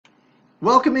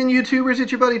Welcome in, YouTubers.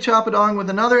 It's your buddy Choppadong with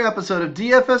another episode of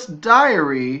DFS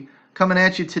Diary coming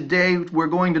at you today. We're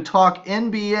going to talk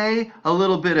NBA, a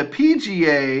little bit of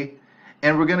PGA,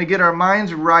 and we're going to get our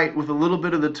minds right with a little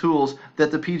bit of the tools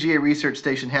that the PGA Research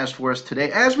Station has for us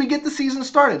today as we get the season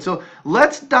started. So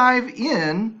let's dive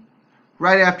in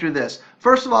right after this.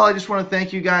 First of all, I just want to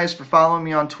thank you guys for following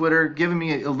me on Twitter, giving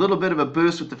me a little bit of a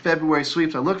boost with the February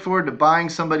sweeps. I look forward to buying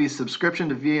somebody's subscription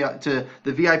to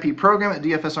the VIP program at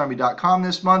dfsarmy.com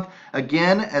this month.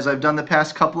 Again, as I've done the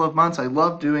past couple of months, I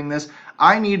love doing this.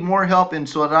 I need more help and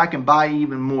so that I can buy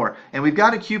even more. And we've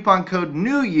got a coupon code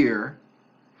New Year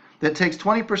that takes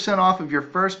 20% off of your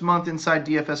first month inside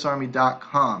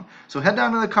dfsarmy.com. So head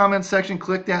down to the comments section,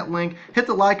 click that link, hit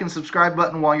the like and subscribe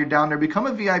button while you're down there. Become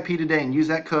a VIP today and use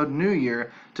that code New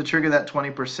Year to trigger that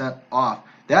 20% off.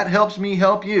 That helps me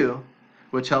help you,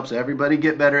 which helps everybody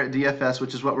get better at DFS,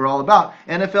 which is what we're all about.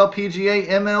 NFL, PGA,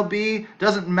 MLB,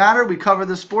 doesn't matter. We cover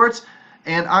the sports.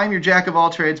 And I'm your jack of all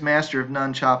trades, master of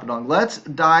none, Choppadong. Let's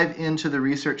dive into the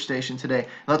research station today.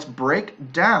 Let's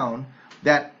break down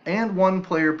that and one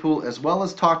player pool, as well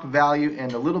as talk value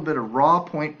and a little bit of raw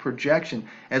point projection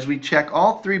as we check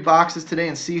all three boxes today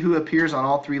and see who appears on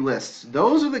all three lists.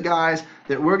 Those are the guys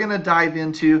that we're going to dive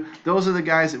into. Those are the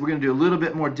guys that we're going to do a little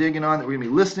bit more digging on, that we're going to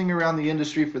be listening around the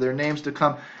industry for their names to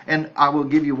come. And I will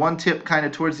give you one tip kind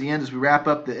of towards the end as we wrap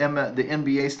up the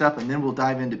NBA stuff, and then we'll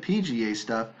dive into PGA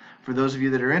stuff for those of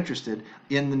you that are interested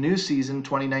in the new season,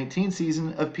 2019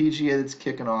 season of PGA that's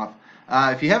kicking off.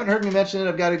 If you haven't heard me mention it,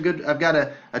 I've got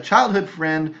a childhood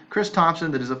friend, Chris Thompson,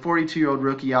 that is a 42-year-old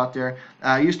rookie out there.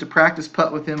 I used to practice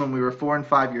putt with him when we were 4 and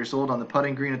 5 years old on the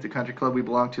putting green at the country club we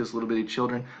belong to as little bitty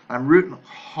children. I'm rooting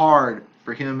hard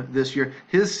for him this year.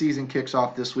 His season kicks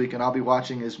off this week, and I'll be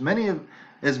watching as many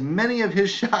of his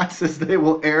shots as they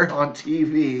will air on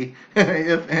TV,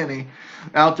 if any,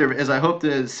 out there, as I hope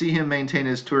to see him maintain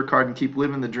his tour card and keep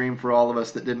living the dream for all of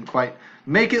us that didn't quite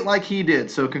make it like he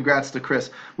did. So congrats to Chris.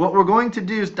 What we're going to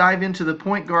do is dive into the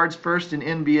point guards first in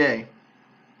NBA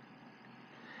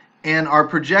and our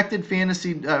projected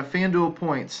fantasy Fanduel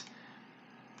points.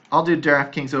 I'll do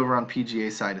DraftKings over on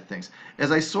PGA side of things.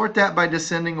 As I sort that by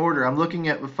descending order, I'm looking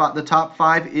at the top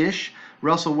 5-ish.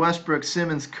 Russell Westbrook,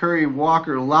 Simmons, Curry,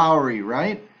 Walker, Lowry,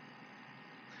 right?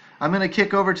 I'm going to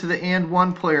kick over to the and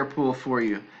one player pool for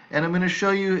you, and I'm going to show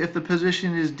you if the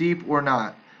position is deep or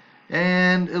not.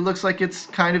 And it looks like it's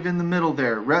kind of in the middle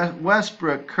there.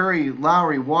 Westbrook, Curry,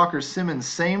 Lowry, Walker, Simmons,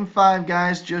 same 5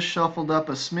 guys, just shuffled up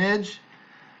a smidge,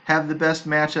 have the best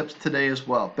matchups today as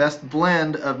well. Best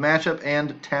blend of matchup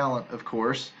and talent, of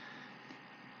course.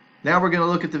 Now we're going to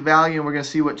look at the value, and we're going to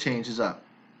see what changes up.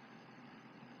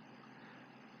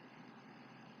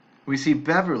 We see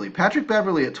Patrick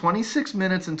Beverley at 26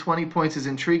 minutes and 20 points is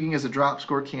intriguing as a drop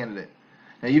score candidate.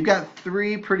 Now you've got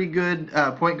 3 pretty good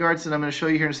point guards that I'm going to show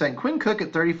you here in a second. Quinn Cook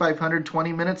at 3,500,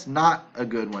 20 minutes, not a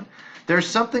good one. There's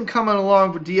something coming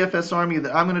along with DFS Army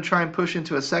that I'm going to try and push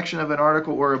into a section of an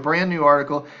article or a brand new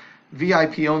article,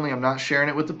 VIP only. I'm not sharing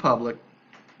it with the public,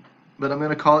 but I'm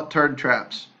going to call it turd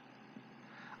traps.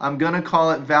 I'm going to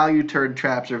call it value turd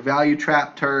traps or value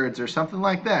trap turds or something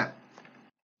like that.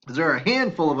 There are a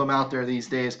handful of them out there these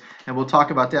days, and we'll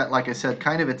talk about that, like I said,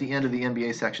 kind of at the end of the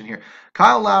NBA section here.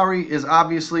 Kyle Lowry is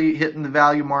obviously hitting the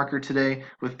value marker today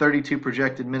with 32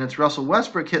 projected minutes. Russell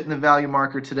Westbrook hitting the value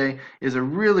marker today is a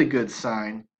really good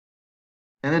sign.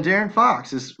 And then De'Aaron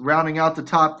Fox is rounding out the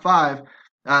top 5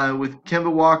 with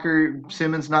Kemba Walker,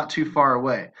 Simmons not too far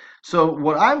away. So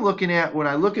what I'm looking at when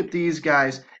I look at these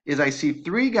guys is I see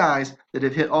 3 guys that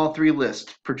have hit all 3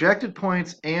 lists, projected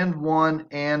points and one,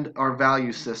 and our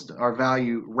value system, our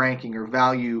value ranking or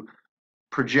value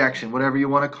projection, whatever you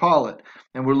want to call it.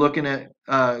 And we're looking at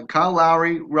Kyle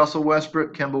Lowry, Russell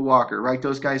Westbrook, Kemba Walker. Write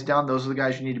those guys down. Those are the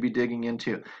guys you need to be digging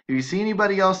into. If you see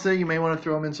anybody else there, you may want to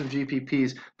throw them in some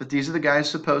GPPs. But these are the guys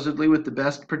supposedly with the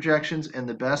best projections and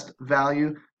the best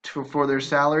value for their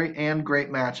salary and great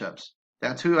matchups.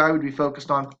 That's who I would be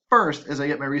focused on first as I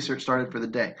get my research started for the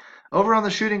day. Over on the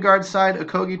shooting guard side,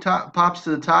 Okogie pops to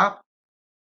the top.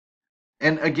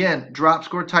 And again, drop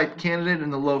score type candidate in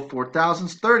the low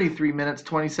 4,000s, 33 minutes,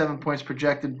 27 points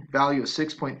projected, value of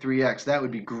 6.3x. That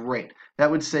would be great. That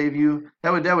would save you.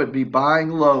 That would be buying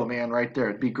low, man, right there.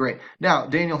 It'd be great. Now,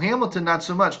 Daniel Hamilton, not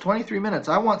so much. 23 minutes.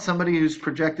 I want somebody who's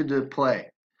projected to play.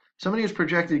 Somebody who's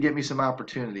projected to get me some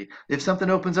opportunity. If something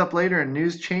opens up later and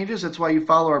news changes, that's why you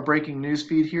follow our breaking news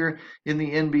feed here in the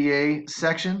NBA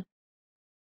section.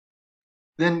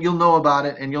 Then you'll know about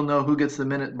it and you'll know who gets the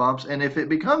minute bumps. And if it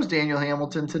becomes Daniel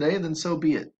Hamilton today, then so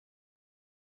be it.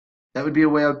 That would be a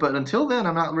way out. But until then,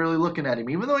 I'm not really looking at him.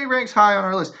 Even though he ranks high on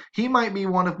our list, he might be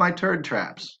one of my turd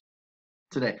traps.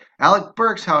 today. Alec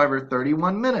Burks, however,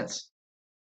 31 minutes,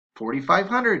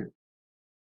 4,500.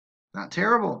 Not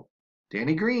terrible.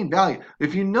 Danny Green, value.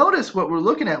 If you notice what we're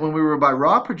looking at when we were by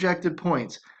raw projected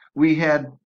points, we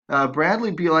had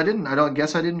Bradley Beal. I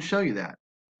didn't show you that.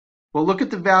 Well, look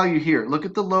at the value here. Look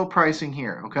at the low pricing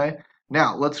here, okay?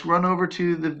 Now, let's run over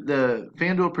to the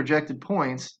FanDuel projected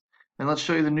points, and let's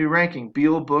show you the new ranking.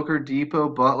 Beal, Booker, Depot,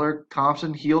 Butler,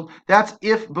 Thompson, Hield. That's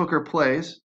if Booker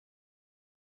plays.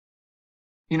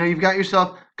 You know, you've got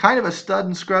yourself kind of a stud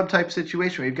and scrub type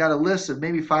situation where you've got a list of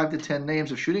maybe 5 to 10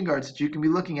 names of shooting guards that you can be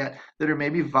looking at that are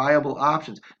maybe viable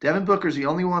options. Devin Booker's the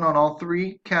only one on all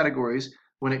three categories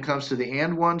when it comes to the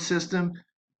and one system,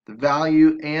 the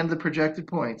value, and the projected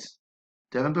points.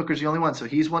 Devin Booker's the only one, so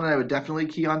he's one that I would definitely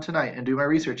key on tonight and do my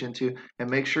research into and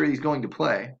make sure he's going to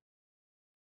play.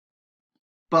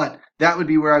 But that would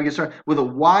be where I would get started. With a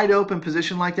wide open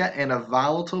position like that and a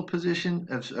volatile position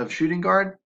of shooting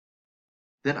guard,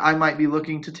 then I might be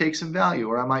looking to take some value,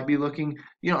 or I might be looking,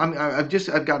 you know,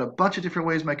 I've got a bunch of different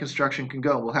ways my construction can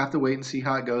go. We'll have to wait and see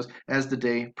how it goes as the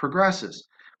day progresses.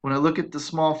 When I look at the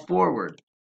small forward,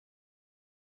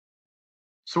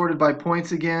 sorted by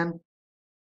points again,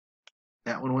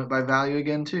 that one went by value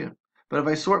again too. But if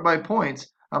I sort by points,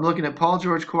 I'm looking at Paul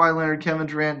George, Kawhi Leonard, Kevin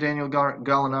Durant, Daniel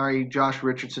Gallinari, Josh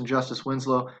Richardson, Justice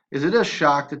Winslow. Is it a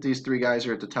shock that these three guys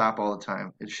are at the top all the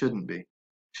time? It shouldn't be.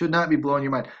 Should not be blowing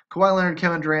your mind. Kawhi Leonard,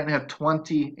 Kevin Durant have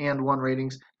 20 and 1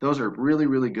 ratings. Those are really,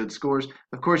 really good scores.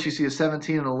 Of course, you see a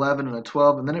 17, an 11, and a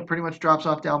 12, and then it pretty much drops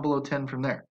off down below 10 from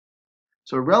there.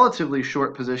 So a relatively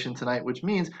short position tonight, which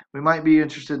means we might be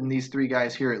interested in these three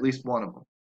guys here, at least one of them.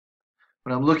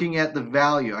 When I'm looking at the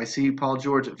value, I see Paul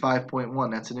George at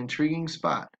 5.1. That's an intriguing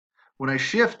spot. When I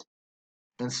shift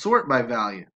and sort by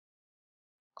value,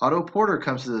 Otto Porter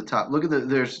comes to the top. Look at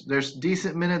there's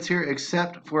decent minutes here,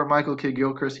 except for Michael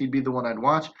Kidd-Gilchrist. He'd be the one I'd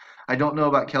watch. I don't know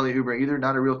about Kelly Oubre either.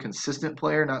 Not a real consistent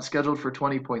player. Not scheduled for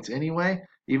 20 points anyway.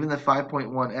 Even the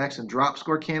 5.1x and drop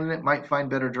score candidate might find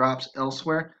better drops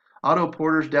elsewhere. Otto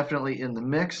Porter's definitely in the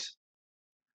mix.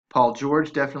 Paul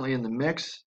George definitely in the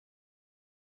mix.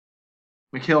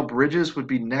 Mikal Bridges would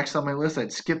be next on my list.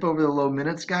 I'd skip over the low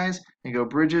minutes guys and go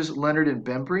Bridges, Leonard, and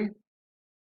Bembry,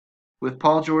 with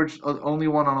Paul George only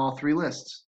one on all three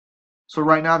lists. So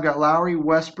right now I've got Lowry,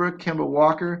 Westbrook, Kemba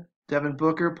Walker, Devin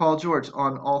Booker, Paul George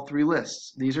on all three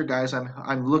lists. These are guys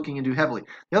I'm looking into heavily.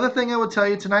 The other thing I would tell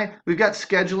you tonight, we've got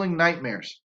scheduling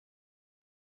nightmares.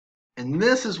 And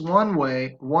this is one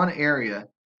area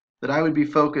that I would be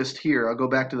focused here. I'll go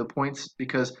back to the points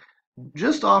because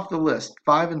just off the list,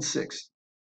 5 and 6,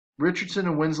 Richardson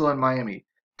and Winslow in Miami.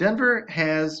 Denver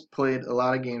has played a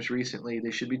lot of games recently. They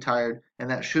should be tired, and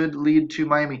that should lead to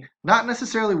Miami not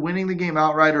necessarily winning the game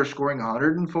outright or scoring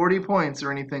 140 points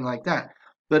or anything like that,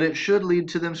 but it should lead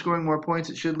to them scoring more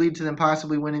points. It should lead to them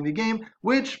possibly winning the game,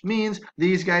 which means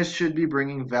these guys should be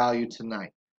bringing value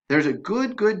tonight. There's a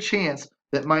good chance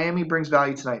that Miami brings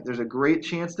value tonight. There's a great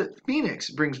chance that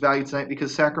Phoenix brings value tonight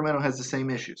because Sacramento has the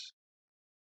same issues.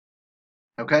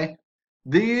 Okay?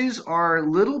 These are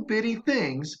little bitty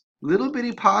things, little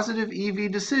bitty positive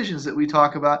EV decisions that we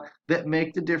talk about that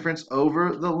make the difference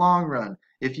over the long run.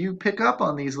 If you pick up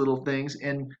on these little things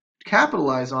and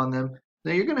capitalize on them,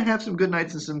 now you're going to have some good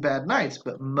nights and some bad nights,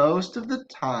 but most of the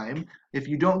time, if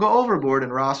you don't go overboard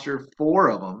and roster 4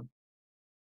 of them,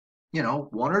 you know,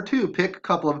 1 or 2, pick a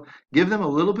couple of them, give them a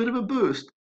little bit of a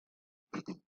boost.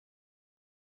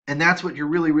 And that's what you're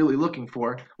really, really looking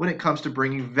for when it comes to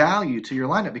bringing value to your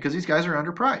lineup, because these guys are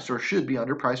underpriced or should be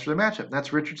underpriced for their matchup.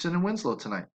 That's Richardson and Winslow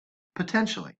tonight,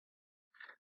 potentially.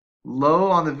 Low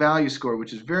on the value score,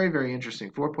 which is very, very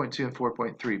interesting, 4.2 and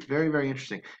 4.3. Very, very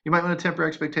interesting. You might want to temper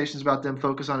expectations about them.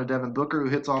 Focus on a Devin Booker who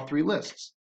hits all 3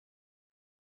 lists.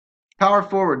 Power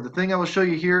forward. The thing I will show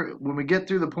you here, when we get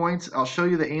through the points, I'll show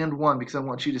you the and one because I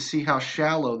want you to see how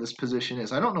shallow this position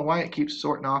is. I don't know why it keeps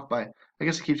sorting off by, I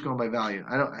guess it keeps going by value.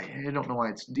 I don't know why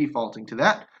it's defaulting to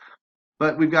that.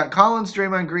 But we've got Collins,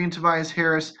 Draymond Green, Tobias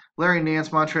Harris, Larry Nance,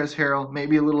 Montrezl Harrell,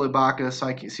 maybe a little Ibaka,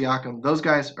 Siakam. Those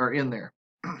guys are in there.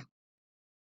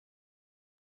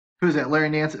 Who's that? Larry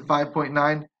Nance at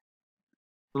 5.9.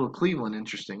 Little Cleveland,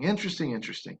 interesting.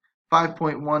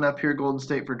 5.1 up here, Golden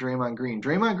State for Draymond Green.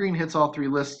 Draymond Green hits all 3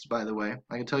 lists, by the way.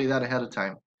 I can tell you that ahead of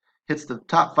time. Hits the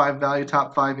top 5 value,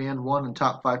 top 5 and 1, and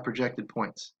top 5 projected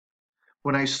points.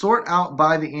 When I sort out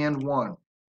by the and 1,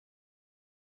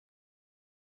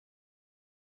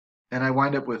 and I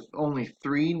wind up with only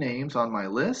 3 names on my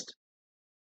list,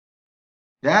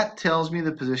 that tells me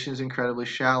the position is incredibly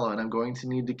shallow, and I'm going to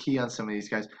need to key on some of these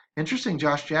guys. Interesting,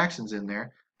 Josh Jackson's in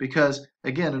there because,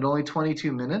 again, at only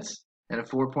 22 minutes, and a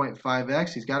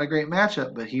 4.5x, he's got a great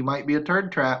matchup, but he might be a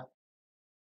turd trap.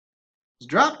 He's a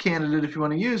drop candidate if you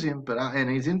want to use him, but and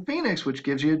he's in Phoenix, which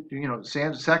gives you,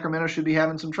 Sacramento should be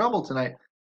having some trouble tonight.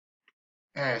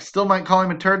 Still might call him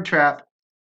a turd trap.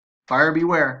 Buyer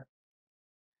beware.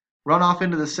 Run off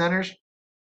into the centers.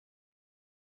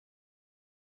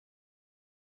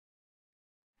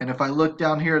 And if I look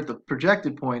down here at the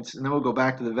projected points, and then we'll go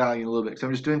back to the value in a little bit, because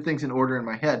I'm just doing things in order in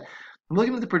my head. I'm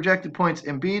looking at the projected points.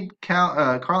 Embiid,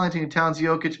 Karl-Anthony Towns,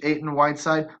 Jokic, Ayton,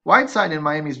 Whiteside. Whiteside in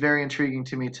Miami is very intriguing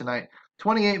to me tonight.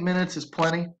 28 minutes is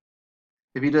plenty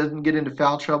if he doesn't get into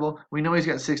foul trouble. We know he's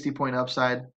got 60-point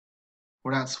upside.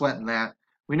 We're not sweating that.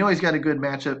 We know he's got a good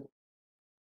matchup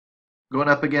going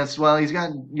up against, well, he's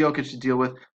got Jokic to deal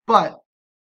with, but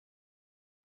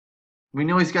we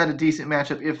know he's got a decent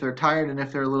matchup if they're tired and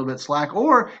if they're a little bit slack,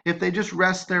 or if they just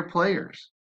rest their players.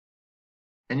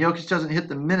 And Jokic doesn't hit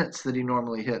the minutes that he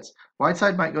normally hits.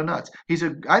 Whiteside might go nuts.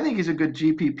 I think he's a good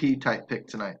GPP type pick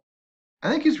tonight. I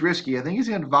think he's risky. I think he's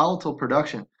got volatile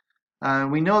production.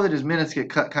 We know that his minutes get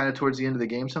cut kind of towards the end of the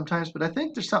game sometimes, but I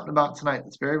think there's something about tonight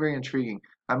that's very, very intriguing.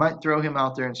 I might throw him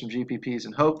out there in some GPPs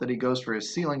and hope that he goes for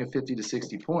his ceiling of 50 to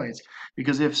 60 points,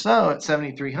 because if so, at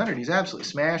 7,300, he's absolutely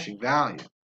smashing value.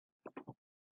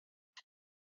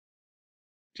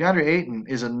 DeAndre Ayton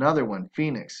is another one.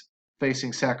 Phoenix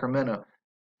facing Sacramento.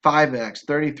 5x,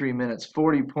 33 minutes,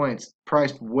 40 points,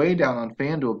 priced way down on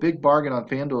Fanduel. Big bargain on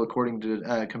Fanduel according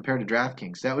to compared to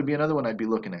DraftKings. That would be another one I'd be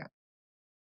looking at.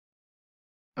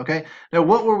 Okay, now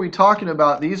what were we talking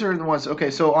about? These are the ones.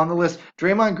 Okay, so on the list,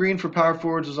 Draymond Green for power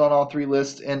forwards was on all three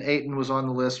lists, and Ayton was on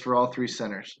the list for all three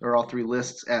centers, or all three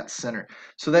lists at center.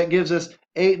 So that gives us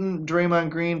Ayton, Draymond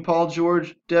Green, Paul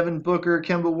George, Devin Booker,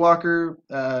 Kemba Walker,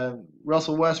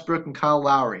 Russell Westbrook, and Kyle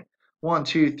Lowry. 1,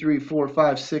 2, 3, 4,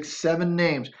 5, 6, 7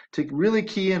 names to really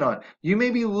key in on. You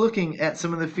may be looking at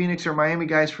some of the Phoenix or Miami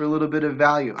guys for a little bit of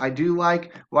value. I do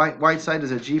like Whiteside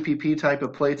as a GPP type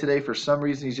of play today. For some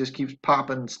reason, he just keeps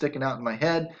popping and sticking out in my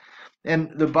head.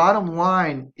 And the bottom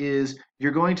line is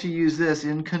you're going to use this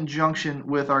in conjunction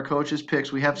with our coaches'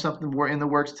 picks. We have something in the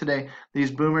works today. These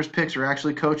Boomers picks are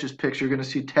actually coaches' picks. You're going to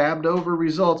see tabbed over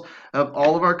results of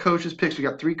all of our coaches' picks. We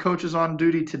got 3 coaches on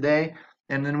duty today.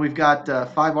 And then we've got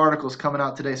 5 articles coming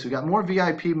out today. So we've got more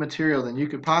VIP material than you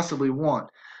could possibly want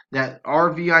that our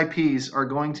VIPs are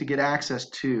going to get access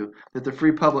to that the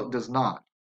free public does not.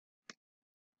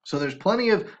 So there's plenty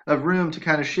of room to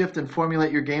kind of shift and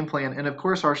formulate your game plan. And of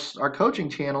course, our coaching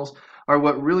channels are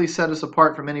what really set us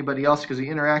apart from anybody else, because the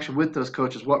interaction with those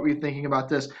coaches. What were you thinking about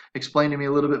this? Explain to me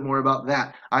a little bit more about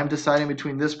that. I'm deciding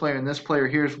between this player and this player.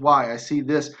 Here's why. I see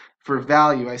this for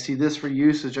value. I see this for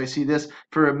usage. I see this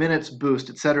for a minutes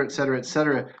boost, et cetera, et cetera, et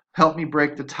cetera. Help me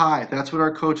break the tie. That's what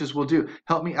our coaches will do.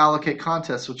 Help me allocate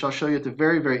contests, which I'll show you at the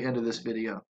very, very end of this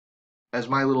video as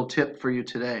my little tip for you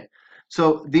today.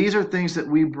 So these are things that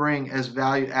we bring as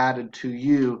value added to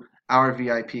you, our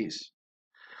VIPs.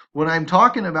 What I'm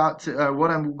talking about, what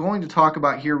I'm going to talk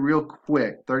about here real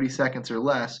quick, 30 seconds or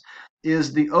less,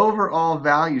 is the overall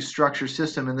value structure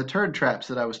system and the turd traps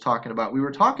that I was talking about. We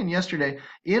were talking yesterday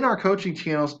in our coaching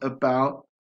channels about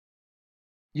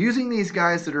using these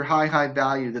guys that are high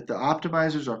value that the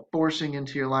optimizers are forcing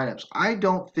into your lineups. I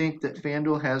don't think that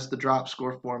FanDuel has the drop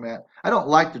score format. I don't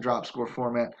like the drop score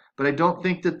format, but I don't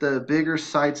think that the bigger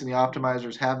sites and the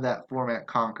optimizers have that format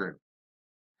conquered.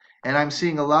 And I'm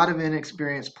seeing a lot of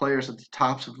inexperienced players at the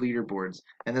tops of leaderboards.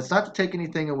 And that's not to take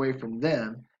anything away from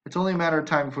them. It's only a matter of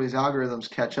time before these algorithms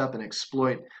catch up and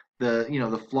exploit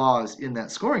the flaws in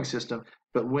that scoring system.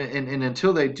 But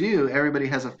until they do, everybody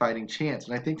has a fighting chance.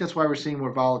 And I think that's why we're seeing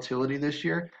more volatility this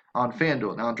year on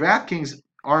FanDuel. Now, DraftKings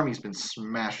Army's been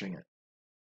smashing it,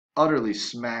 utterly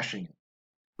smashing it.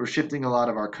 We're shifting a lot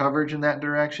of our coverage in that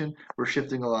direction. We're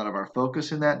shifting a lot of our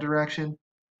focus in that direction,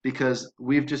 because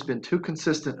we've just been too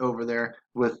consistent over there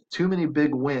with too many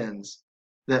big wins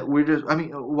that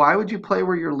why would you play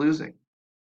where you're losing?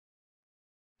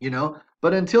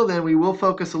 But until then, we will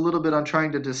focus a little bit on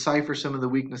trying to decipher some of the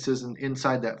weaknesses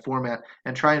inside that format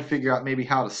and try and figure out maybe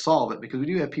how to solve it, because we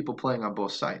do have people playing on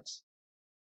both sites.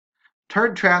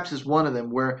 Turd traps is one of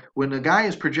them, where when a guy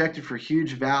is projected for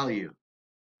huge value,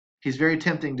 he's very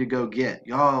tempting to go get.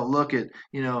 Oh, look at,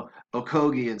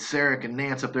 Okogie and Sarek and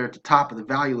Nance up there at the top of the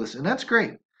value list. And that's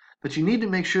great. But you need to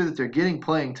make sure that they're getting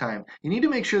playing time. You need to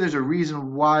make sure there's a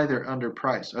reason why they're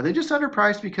underpriced. Are they just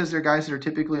underpriced because they're guys that are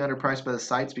typically underpriced by the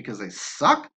sites because they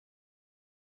suck?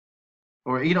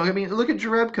 Or, look at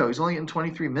Jerebko. He's only getting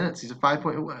 23 minutes. He's a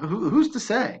 5-point. Who's to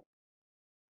say?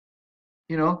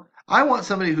 I want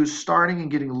somebody who's starting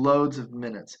and getting loads of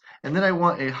minutes. And then I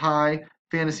want a high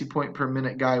fantasy point per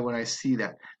minute guy when I see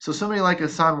that. So somebody like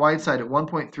Hassan Whiteside at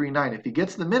 1.39, if he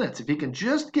gets the minutes, if he can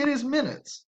just get his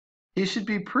minutes, He should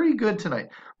be pretty good tonight.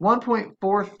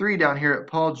 1.43 down here at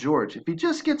Paul George. If he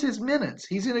just gets his minutes,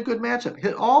 he's in a good matchup.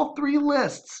 Hit all three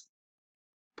lists.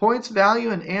 Points,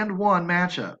 value, and one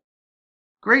matchup.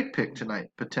 Great pick tonight,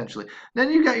 potentially.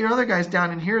 Then you got your other guys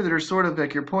down in here that are sort of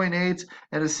like your 0.8s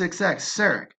and a 6x.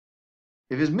 Sarek.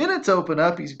 If his minutes open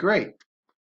up, he's great.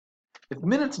 If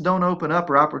minutes don't open up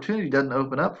or opportunity doesn't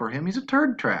open up for him, he's a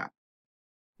turd trap.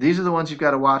 These are the ones you've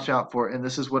got to watch out for, and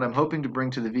this is what I'm hoping to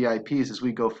bring to the VIPs as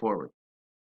we go forward.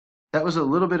 That was a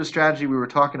little bit of strategy we were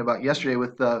talking about yesterday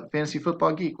with Fantasy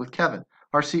Football Geek, with Kevin,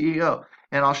 our CEO.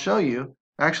 And I'll show you,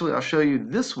 actually, I'll show you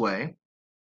this way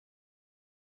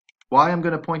why I'm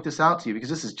going to point this out to you, because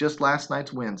this is just last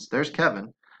night's wins. There's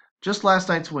Kevin. Just last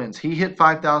night's wins. He hit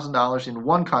 $5,000 in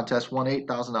one contest, won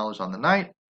 $8,000 on the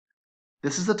night.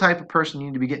 This is the type of person you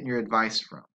need to be getting your advice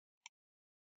from.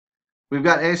 We've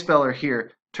got A Speller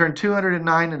here. Turned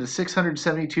 $209 into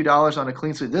 $672 on a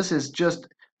clean sweep. This is just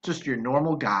your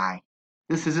normal guy.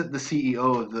 This isn't the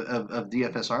CEO of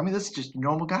DFS Army. This is just a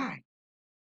normal guy.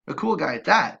 A cool guy at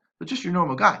that, but just your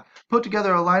normal guy. Put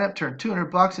together a lineup, turned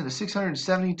 $200 into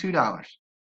 $672.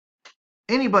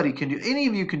 Anybody can do, any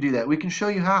of you can do that. We can show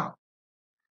you how.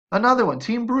 Another one,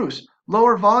 Team Bruce,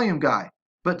 lower volume guy,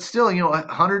 but still, you know,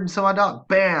 $100 and some odd.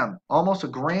 Bam, almost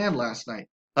 $1,000 last night.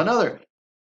 Another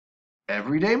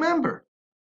everyday member.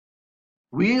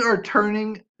 We are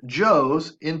turning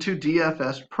Joes into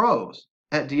DFS pros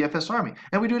at DFS Army.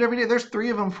 And we do it every day. There's 3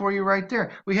 of them for you right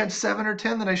there. We had 7 or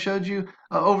 10 that I showed you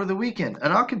over the weekend.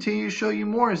 And I'll continue to show you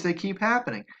more as they keep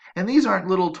happening. And these aren't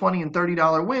little $20 and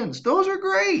 $30 wins. Those are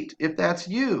great if that's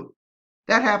you.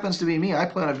 That happens to be me. I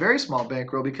play on a very small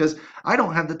bankroll because I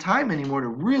don't have the time anymore to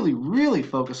really, really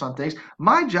focus on things.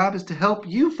 My job is to help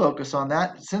you focus on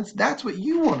that, since that's what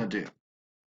you want to do.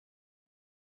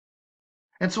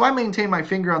 And so I maintain my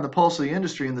finger on the pulse of the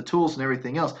industry and the tools and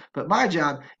everything else. But my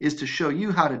job is to show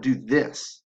you how to do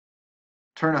this.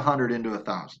 Turn 100 into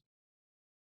 1,000.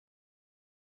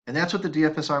 And that's what the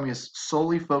DFS Army is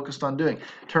solely focused on doing.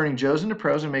 Turning Joes into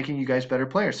pros and making you guys better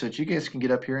players so that you guys can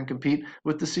get up here and compete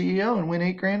with the CEO and win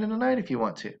 $8,000 in a night if you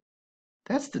want to.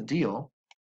 That's the deal.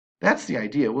 That's the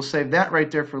idea. We'll save that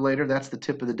right there for later. That's the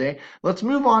tip of the day. Let's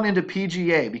move on into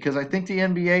PGA, because I think the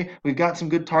NBA, we've got some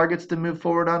good targets to move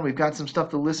forward on. We've got some stuff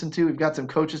to listen to. We've got some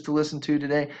coaches to listen to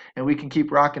today, and we can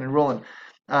keep rocking and rolling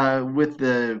with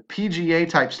the PGA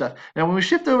type stuff. Now, when we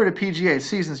shift over to PGA,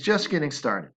 season's just getting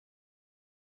started.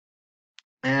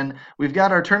 And we've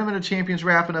got our Tournament of Champions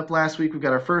wrapping up last week. We've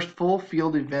got our first full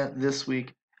field event this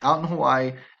week out in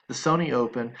Hawaii, the Sony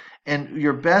Open, and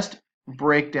your best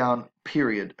breakdown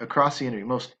period across the industry,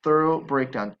 most thorough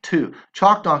breakdown. 2,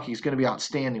 Chalk Donkey is going to be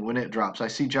outstanding when it drops. I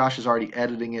see Josh is already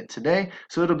editing it today,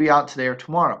 so it'll be out today or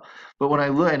tomorrow. But when I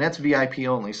look, and that's VIP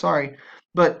only, sorry,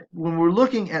 but when we're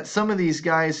looking at some of these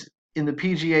guys in the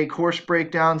PGA course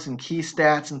breakdowns and key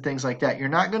stats and things like that, you're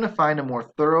not going to find a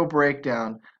more thorough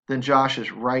breakdown than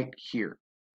Josh's right here.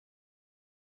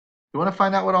 You want to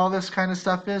find out what all this kind of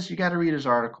stuff is? You got to read his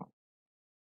article.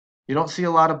 You don't see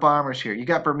a lot of bombers here. You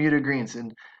got Bermuda greens,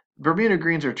 and Bermuda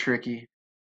greens are tricky.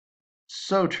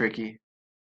 So tricky.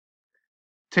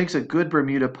 Takes a good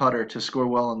Bermuda putter to score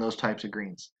well on those types of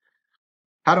greens.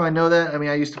 How do I know that? I mean,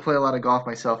 I used to play a lot of golf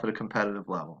myself at a competitive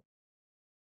level.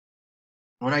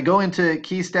 When I go into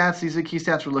key stats, these are the key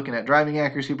stats we're looking at. Driving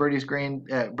accuracy, birdies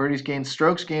gained,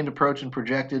 strokes gained, approach, and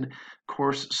projected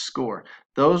course score.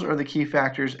 Those are the key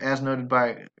factors as noted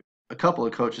by a couple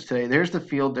of coaches today. There's the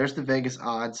field, there's the Vegas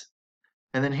odds.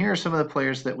 And then here are some of the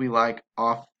players that we like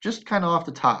just kind of off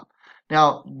the top.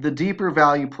 Now, the deeper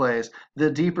value plays,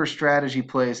 the deeper strategy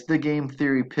plays, the game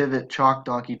theory pivot, chalk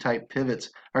donkey type pivots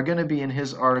are going to be in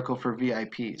his article for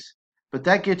VIPs. But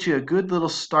that gets you a good little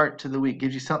start to the week,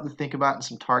 gives you something to think about and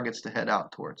some targets to head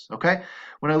out towards, okay?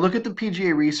 When I look at the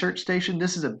PGA Research Station,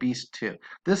 this is a beast too.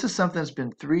 This is something that's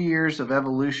been 3 years of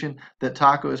evolution that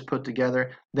Taco has put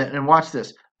together. And watch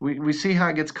this. We see how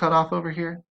it gets cut off over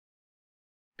here?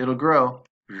 It'll grow.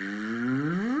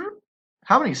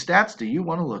 How many stats do you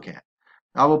want to look at?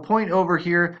 I will point over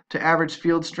here to average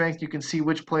field strength. You can see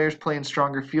which players play in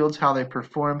stronger fields, how they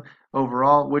perform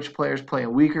overall, which players play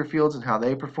in weaker fields and how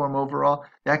they perform overall.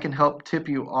 That can help tip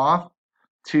you off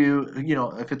to, you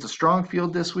know, if it's a strong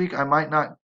field this week, I might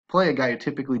not play a guy who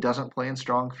typically doesn't play in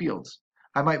strong fields.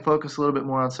 I might focus a little bit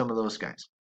more on some of those guys.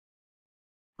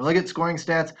 Look at scoring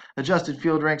stats, adjusted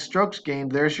field rank, strokes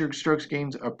gained. There's your strokes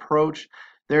gained approach.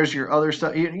 There's your other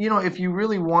stuff. You know, if you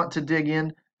really want to dig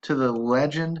in to the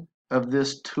legend of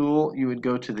this tool, you would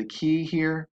go to the key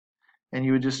here and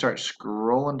you would just start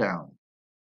scrolling down.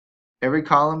 Every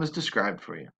column is described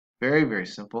for you. Very, very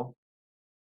simple.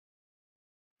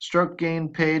 Stroke gain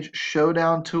page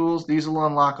showdown tools. These will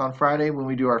unlock on Friday when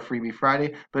we do our freebie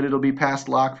Friday, but it'll be past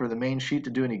lock for the main sheet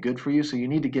to do any good for you. So you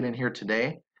need to get in here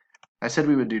today. I said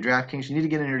we would do DraftKings. You need to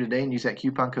get in here today and use that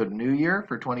coupon code New Year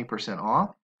for 20%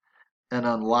 off and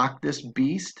unlock this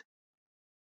beast.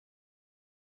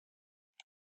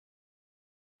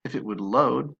 If it would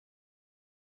load.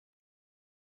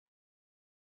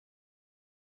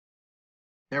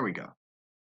 There we go.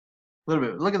 A little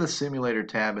bit. Look at the simulator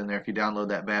tab in there if you download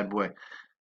that bad boy.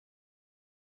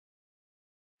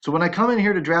 So when I come in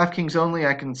here to DraftKings only,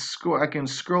 I can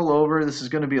scroll over. This is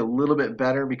going to be a little bit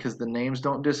better because the names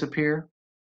don't disappear,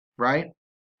 right?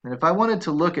 And if I wanted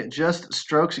to look at just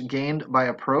strokes gained by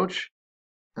approach,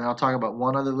 and I'll talk about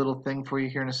one other little thing for you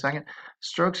here in a second.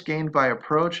 Strokes gained by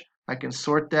approach, I can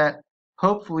sort that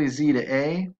hopefully Z to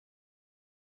A.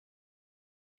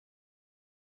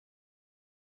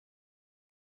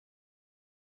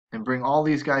 And bring all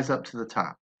these guys up to the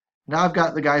top. Now I've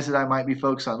got the guys that I might be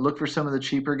focused on. Look for some of the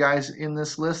cheaper guys in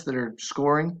this list that are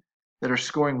scoring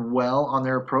well on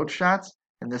their approach shots.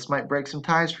 And this might break some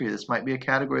ties for you. This might be a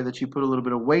category that you put a little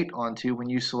bit of weight onto when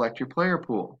you select your player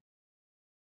pool.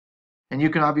 And you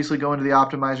can obviously go into the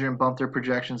optimizer and bump their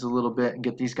projections a little bit and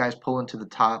get these guys pulling to the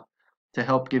top to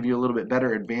help give you a little bit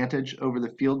better advantage over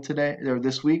the field today or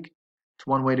this week. It's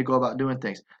one way to go about doing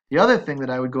things. The other thing that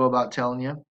I would go about telling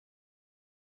you,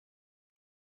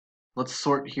 let's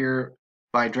sort here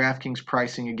by DraftKings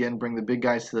pricing again, bring the big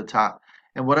guys to the top.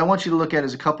 And what I want you to look at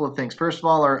is a couple of things. First of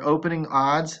all, our opening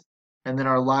odds, and then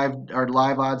our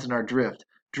live odds and our drift.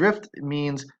 Drift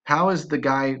means how is the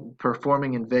guy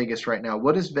performing in Vegas right now?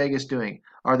 What is Vegas doing?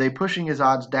 Are they pushing his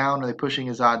odds down? Are they pushing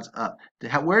his odds up?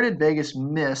 Where did Vegas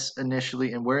miss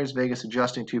initially, and where is Vegas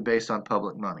adjusting to based on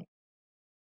public money?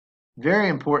 Very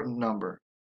important number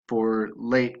for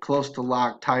late, close to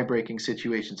lock, tie-breaking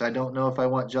situations. I don't know if I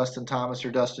want Justin Thomas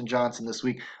or Dustin Johnson this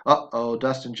week. Uh-oh,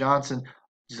 Dustin Johnson's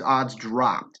odds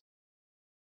dropped.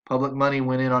 Public money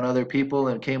went in on other people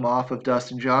and came off of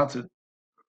Dustin Johnson.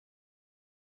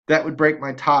 That would break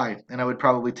my tie, and I would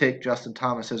probably take Justin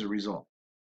Thomas as a result.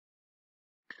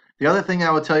 The other thing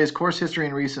I would tell you is course history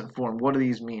and recent form. What do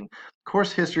these mean?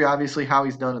 Course history, obviously, how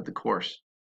he's done at the course.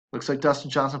 Looks like Dustin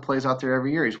Johnson plays out there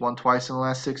every year. He's won twice in the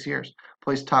last 6 years.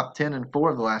 Plays top 10 in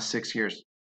 4 of the last 6 years.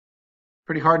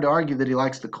 Pretty hard to argue that he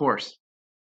likes the course.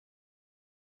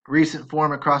 Recent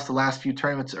form across the last few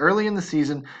tournaments early in the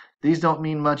season. These don't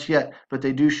mean much yet, but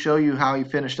they do show you how he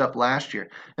finished up last year.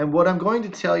 And what I'm going to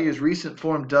tell you is recent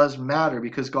form does matter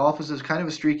because golf is kind of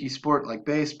a streaky sport like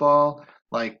baseball,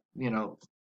 like,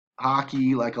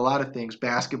 hockey, like a lot of things,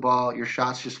 basketball, your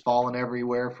shots just falling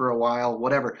everywhere for a while,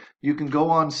 whatever. You can go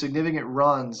on significant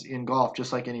runs in golf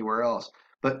just like anywhere else.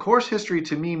 But course history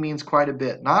to me means quite a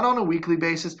bit, not on a weekly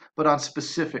basis, but on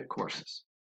specific courses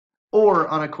or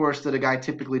on a course that a guy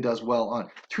typically does well on.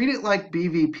 Treat it like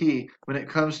BVP when it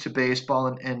comes to baseball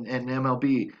and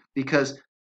MLB, because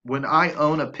when I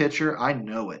own a pitcher, I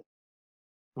know it.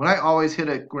 When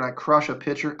I crush a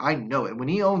pitcher, I know it. When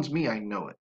he owns me, I know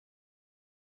it.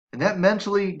 And that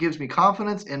mentally gives me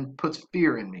confidence and puts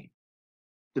fear in me,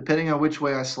 depending on which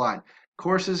way I slide.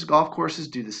 Golf courses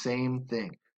do the same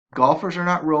thing. Golfers are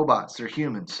not robots, they're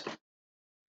humans.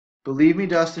 Believe me,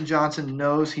 Dustin Johnson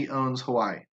knows he owns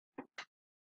Hawaii.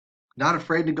 Not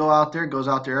afraid to go out there, goes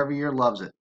out there every year, loves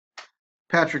it.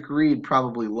 Patrick Reed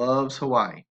probably loves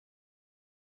Hawaii.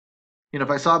 If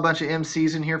I saw a bunch of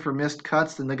MCs in here for missed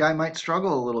cuts, then the guy might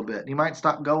struggle a little bit. He might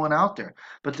stop going out there.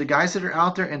 But the guys that are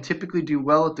out there and typically do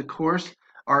well at the course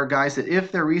are guys that,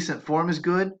 if their recent form is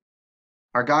good,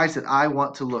 are guys that I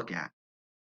want to look at.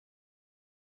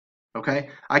 Okay,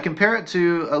 I compare it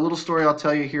to a little story I'll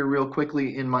tell you here real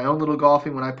quickly in my own little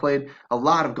golfing when I played a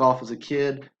lot of golf as a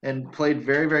kid and played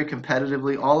very, very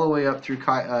competitively all the way up through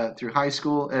high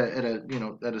school at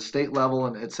a state level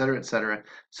and et cetera, et cetera.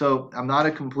 So I'm not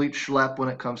a complete schlep when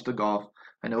it comes to golf.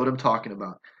 I know what I'm talking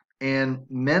about. And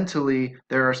mentally,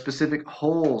 there are specific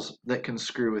holes that can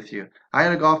screw with you. I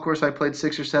had a golf course I played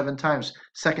 6 or 7 times.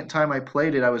 Second time I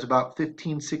played it, I was about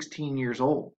 15, 16 years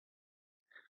old.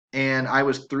 And I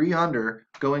was 3 under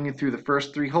going through the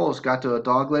first 3 holes. Got to a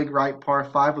dogleg right par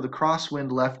 5 with a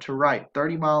crosswind left to right,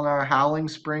 30-mile-an-hour howling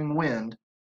spring wind.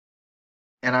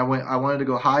 And I wanted to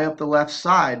go high up the left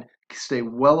side, stay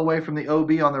well away from the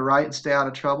OB on the right and stay out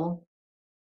of trouble.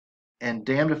 And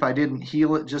damned if I didn't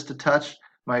heel it just a touch.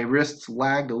 My wrists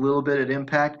lagged a little bit at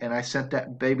impact, and I sent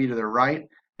that baby to the right.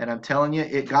 And I'm telling you,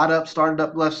 it got up, started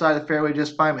up left side of the fairway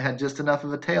just fine. It had just enough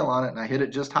of a tail on it, and I hit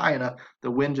it just high enough. The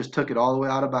wind just took it all the way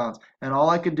out of bounds. And all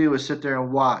I could do was sit there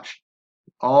and watch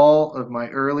all of my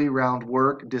early round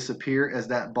work disappear as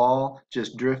that ball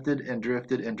just drifted and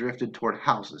drifted and drifted toward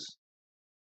houses.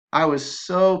 I was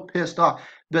so pissed off,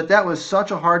 but that was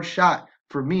such a hard shot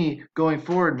for me going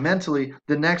forward mentally.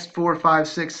 The next 4, 5,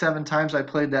 6, 7 times I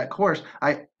played that course,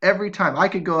 every time I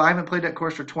could go, I haven't played that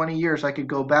course for 20 years. I could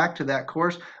go back to that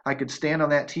course. I could stand on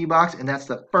that tee box, and that's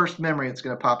the first memory that's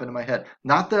going to pop into my head.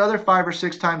 Not the other 5 or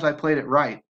 6 times I played it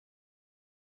right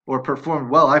or performed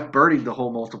well. I've birdied the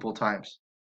hole multiple times.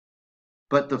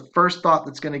 But the first thought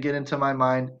that's going to get into my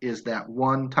mind is that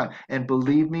one time. And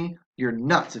believe me, you're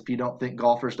nuts if you don't think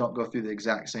golfers don't go through the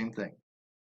exact same thing.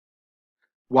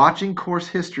 Watching course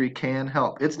history can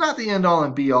help. It's not the end all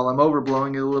and be all. I'm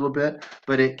overblowing it a little bit,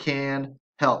 but it can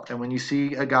help. And when you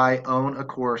see a guy own a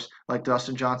course like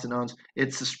Dustin Johnson owns,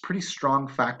 it's a pretty strong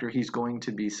factor he's going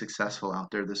to be successful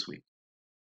out there this week.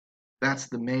 That's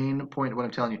the main point of what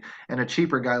I'm telling you. And a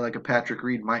cheaper guy like a Patrick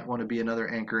Reed might want to be another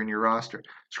anchor in your roster.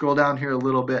 Scroll down here a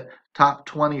little bit. Top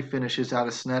 20 finishes out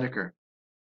of Snedeker.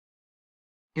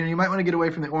 You might want to get away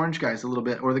from the orange guys a little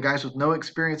bit, or the guys with no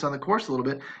experience on the course a little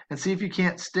bit, and see if you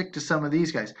can't stick to some of these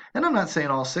guys. And I'm not saying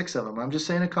all 6 of them. I'm just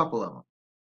saying a couple of them.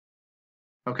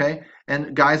 Okay?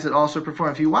 And guys that also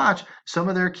perform. If you watch some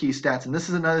of their key stats, and this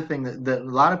is another thing that a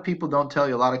lot of people don't tell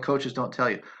you, a lot of coaches don't tell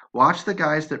you. Watch the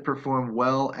guys that perform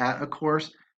well at a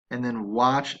course, and then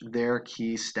watch their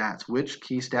key stats. Which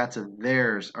key stats of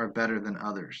theirs are better than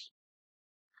others?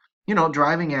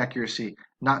 Driving accuracy,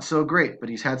 not so great, but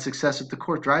he's had success at the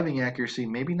course. Driving accuracy,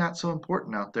 maybe not so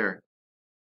important out there.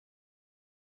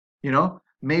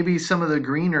 Maybe some of the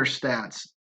greener stats.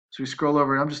 So we scroll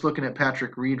over, and I'm just looking at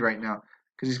Patrick Reed right now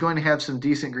because he's going to have some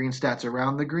decent green stats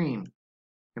around the green.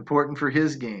 Important for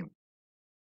his game.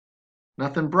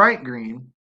 Nothing bright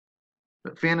green,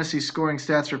 but fantasy scoring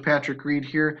stats for Patrick Reed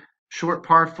here, short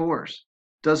par 4s.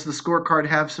 Does the scorecard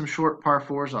have some short par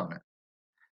 4s on it?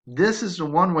 This is the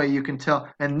one way you can tell.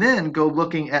 And then go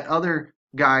looking at other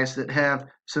guys that have,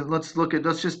 so let's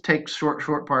just take short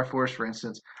par 4s, for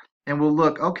instance. And we'll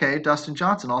look, okay, Dustin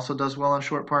Johnson also does well on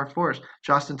short par 4s.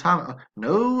 Justin Thomas,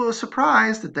 no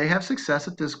surprise that they have success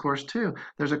at this course too.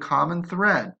 There's a common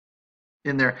thread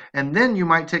in there. And then you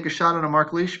might take a shot on a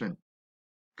Mark Leishman,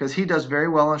 because he does very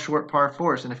well on short par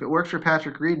 4s. And if it works for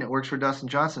Patrick Reed and it works for Dustin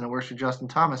Johnson and it works for Justin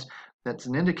Thomas, that's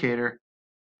an indicator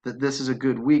that this is a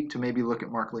good week to maybe look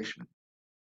at Mark Leishman.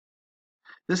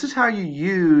 This is how you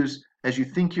use, as you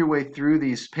think your way through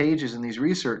these pages and these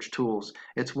research tools.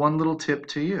 It's one little tip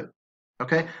to you.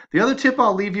 Okay? The other tip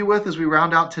I'll leave you with as we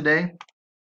round out today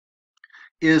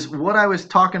is what I was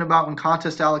talking about when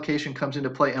contest allocation comes into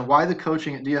play and why the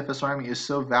coaching at DFS Army is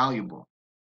so valuable.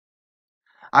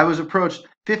 I was approached,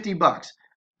 $50.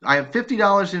 I have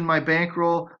 $50 in my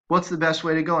bankroll. What's the best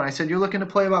way to go? And I said, you're looking to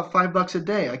play about $5 a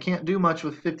day. I can't do much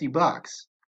with $50.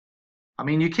 I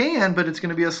mean, you can, but it's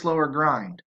going to be a slower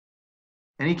grind.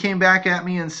 And he came back at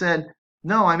me and said,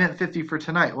 no, I meant 50 for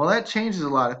tonight. Well, that changes a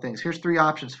lot of things. Here's 3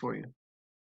 options for you.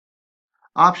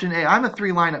 Option A, I'm a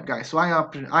 3 lineup guy, so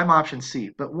I'm option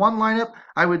C. But 1 lineup,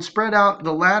 I would spread out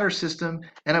the ladder system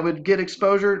and I would get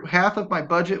exposure. Half of my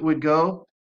budget would go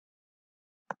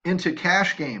into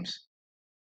cash games.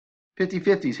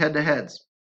 50-50s, head-to-heads.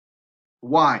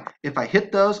 Why? If I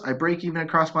hit those, I break even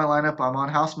across my lineup. I'm on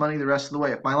house money the rest of the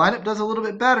way. If my lineup does a little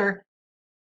bit better,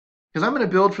 because I'm going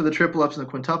to build for the triple ups and the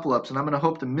quintuple ups, and I'm going to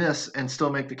hope to miss and still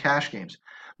make the cash games.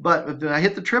 But if I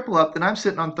hit the triple up, then I'm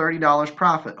sitting on $30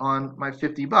 profit on my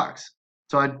 $50.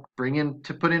 So I'd put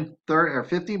in 30 or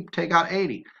 50, take out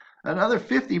 80. Another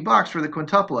 $50 for the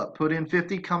quintuple up. Put in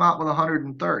 50, come out with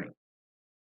 130.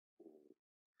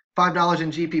 $5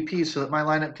 in GPP so that my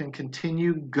lineup can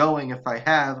continue going if I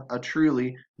have a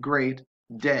truly great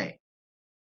day.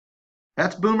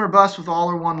 That's boom or bust with all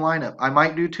or one lineup. I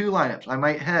might do 2 lineups. I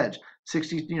might hedge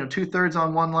 60, 2/3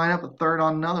 on one lineup, 1/3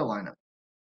 on another lineup.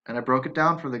 And I broke it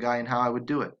down for the guy and how I would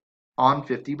do it on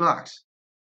 $50.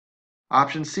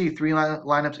 Option C, 3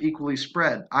 lineups equally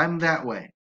spread. I'm that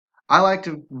way. I like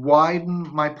to widen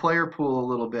my player pool a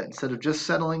little bit instead of just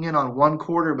settling in on 1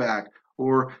 quarterback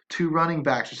or 2 running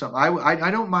backs or something. I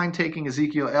don't mind taking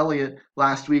Ezekiel Elliott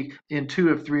last week in 2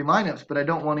 of 3 lineups, but I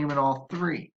don't want him in all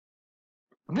 3.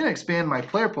 I'm going to expand my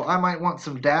player pool. I might want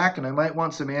some Dak and I might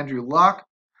want some Andrew Luck.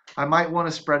 I might want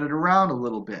to spread it around a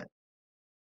little bit.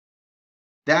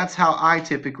 That's how I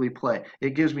typically play.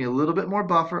 It gives me a little bit more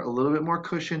buffer, a little bit more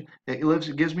cushion. It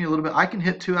gives me a little bit. I can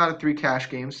hit 2 out of 3 cash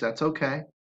games. That's okay.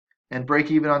 and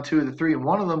break even on 2 of the 3. And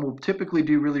one of them will typically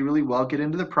do really, really well, get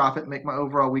into the profit, make my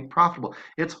overall week profitable.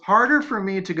 It's harder for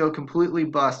me to go completely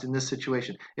bust in this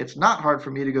situation. It's not hard for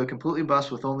me to go completely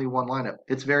bust with only one lineup.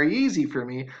 It's very easy for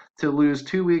me to lose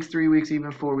 2 weeks, 3 weeks,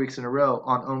 even 4 weeks in a row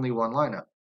on only one lineup.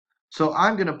 So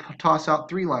I'm going to toss out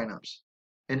 3 lineups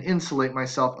and insulate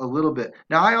myself a little bit.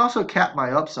 Now, I also cap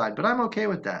my upside, but I'm okay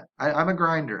with that. I'm a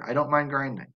grinder. I don't mind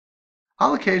grinding.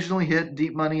 I'll occasionally hit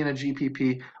deep money in a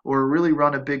GPP or really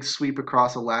run a big sweep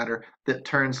across a ladder that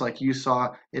turns, like you saw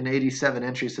in 87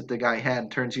 entries that the guy had,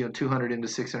 turns 200 into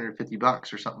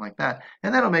 $650 or something like that.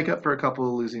 And that'll make up for a couple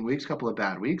of losing weeks, a couple of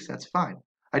bad weeks. That's fine.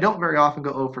 I don't very often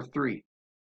go 0 for 3.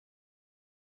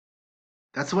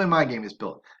 That's the way my game is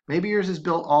built. Maybe yours is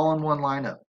built all in one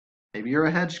lineup. Maybe you're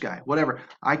a hedge guy, whatever.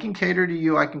 I can cater to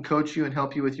you. I can coach you and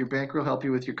help you with your bankroll, help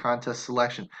you with your contest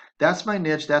selection. That's my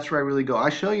niche. That's where I really go. I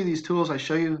show you these tools. I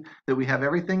show you that we have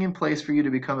everything in place for you to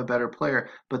become a better player,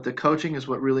 but the coaching is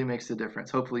what really makes the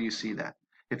difference. Hopefully you see that.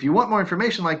 If you want more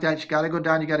information like that, you got to go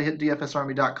down. You got to hit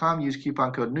dfsarmy.com. Use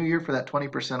coupon code New Year for that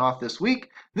 20% off this week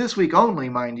only,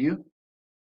 mind you.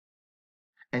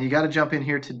 And you got to jump in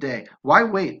here today. Why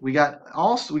wait? We got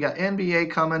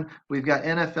NBA coming. We've got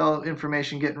NFL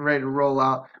information getting ready to roll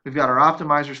out. We've got our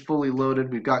optimizers fully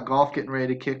loaded. We've got golf getting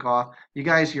ready to kick off. You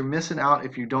guys, you're missing out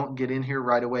if you don't get in here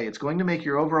right away. It's going to make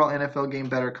your overall NFL game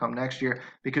better come next year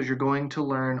because you're going to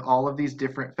learn all of these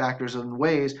different factors and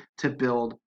ways to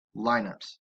build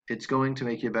lineups. It's going to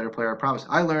make you a better player, I promise.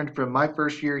 I learned from my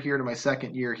first year here to my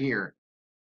second year here.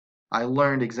 I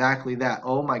learned exactly that.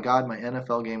 Oh my God, my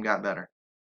NFL game got better.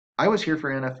 I was here for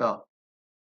NFL.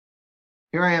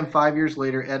 Here I am 5 years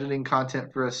later editing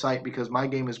content for a site because my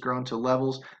game has grown to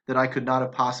levels that I could not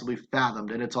have possibly fathomed.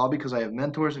 And it's all because I have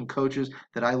mentors and coaches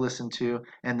that I listen to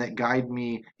and that guide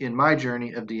me in my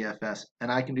journey of DFS.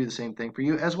 And I can do the same thing for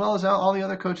you as well as all the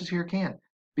other coaches here can.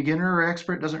 Beginner or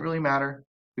expert doesn't really matter.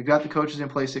 We've got the coaches in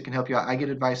place that can help you out. I get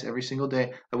advice every single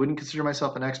day. I wouldn't consider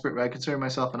myself an expert, but I consider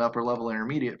myself an upper level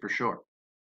intermediate for sure.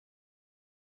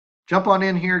 Jump on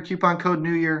in here, coupon code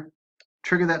New Year.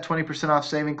 Trigger that 20% off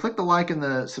saving. Click the like and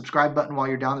the subscribe button while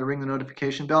you're down there. Ring the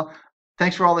notification bell.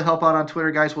 Thanks for all the help out on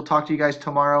Twitter, guys. We'll talk to you guys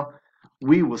tomorrow.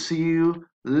 We will see you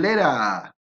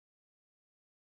later.